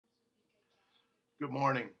Good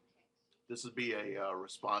morning. This would be a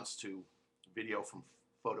response to video from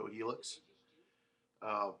Photohelix.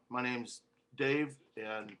 My name's Dave,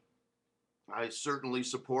 and I certainly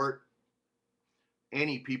support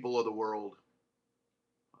any people of the world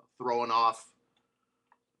throwing off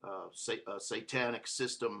a satanic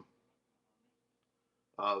system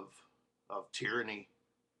of, of tyranny,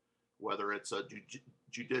 whether it's a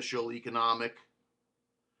judicial, economic,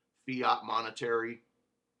 fiat monetary.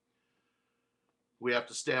 We have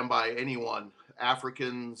to stand by anyone.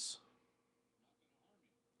 Africans,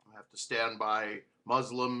 we have to stand by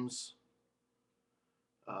Muslims,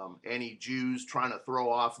 any Jews trying to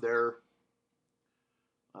throw off their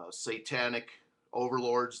satanic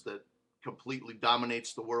overlords that completely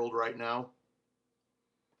dominates the world right now.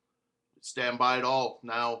 Stand by it all.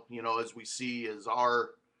 Now, as we see as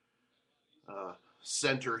our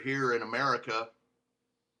center here in America,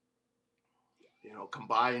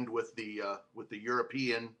 combined with the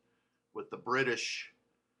European, with the British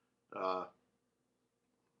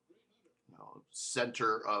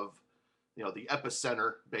center of the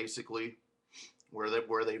epicenter, basically, where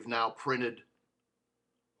they've now printed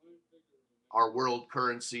our world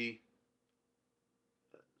currency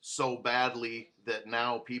so badly that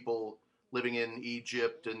now people living in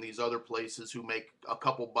Egypt and these other places who make a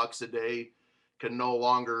couple bucks a day can no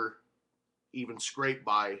longer even scrape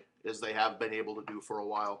by as they have been able to do for a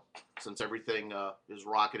while, since everything is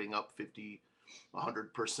rocketing up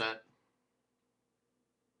 100%.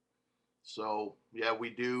 So yeah,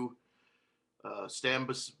 we do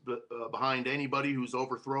stand behind anybody who's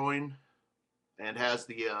overthrowing and has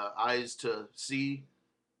the eyes to see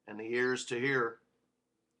and the ears to hear.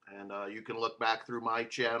 And you can look back through my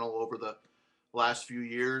channel over the last few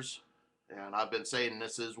years, and I've been saying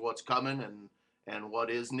this is what's coming and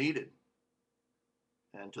what is needed.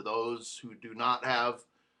 And to those who do not have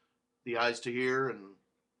the eyes to hear and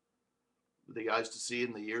the eyes to see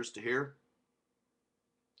and the ears to hear,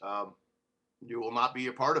 you will not be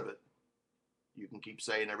a part of it. You can keep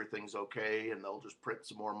saying everything's okay and they'll just print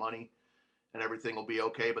some more money and everything will be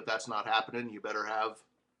okay, but that's not happening. You better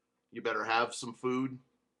have some food,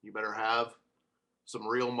 you better have some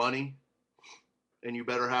real money, and you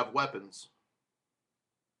better have weapons.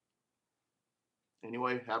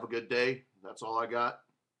 Anyway, have a good day. That's all I got.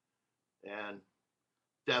 And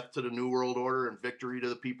death to the New World Order and victory to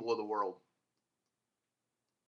the people of the world.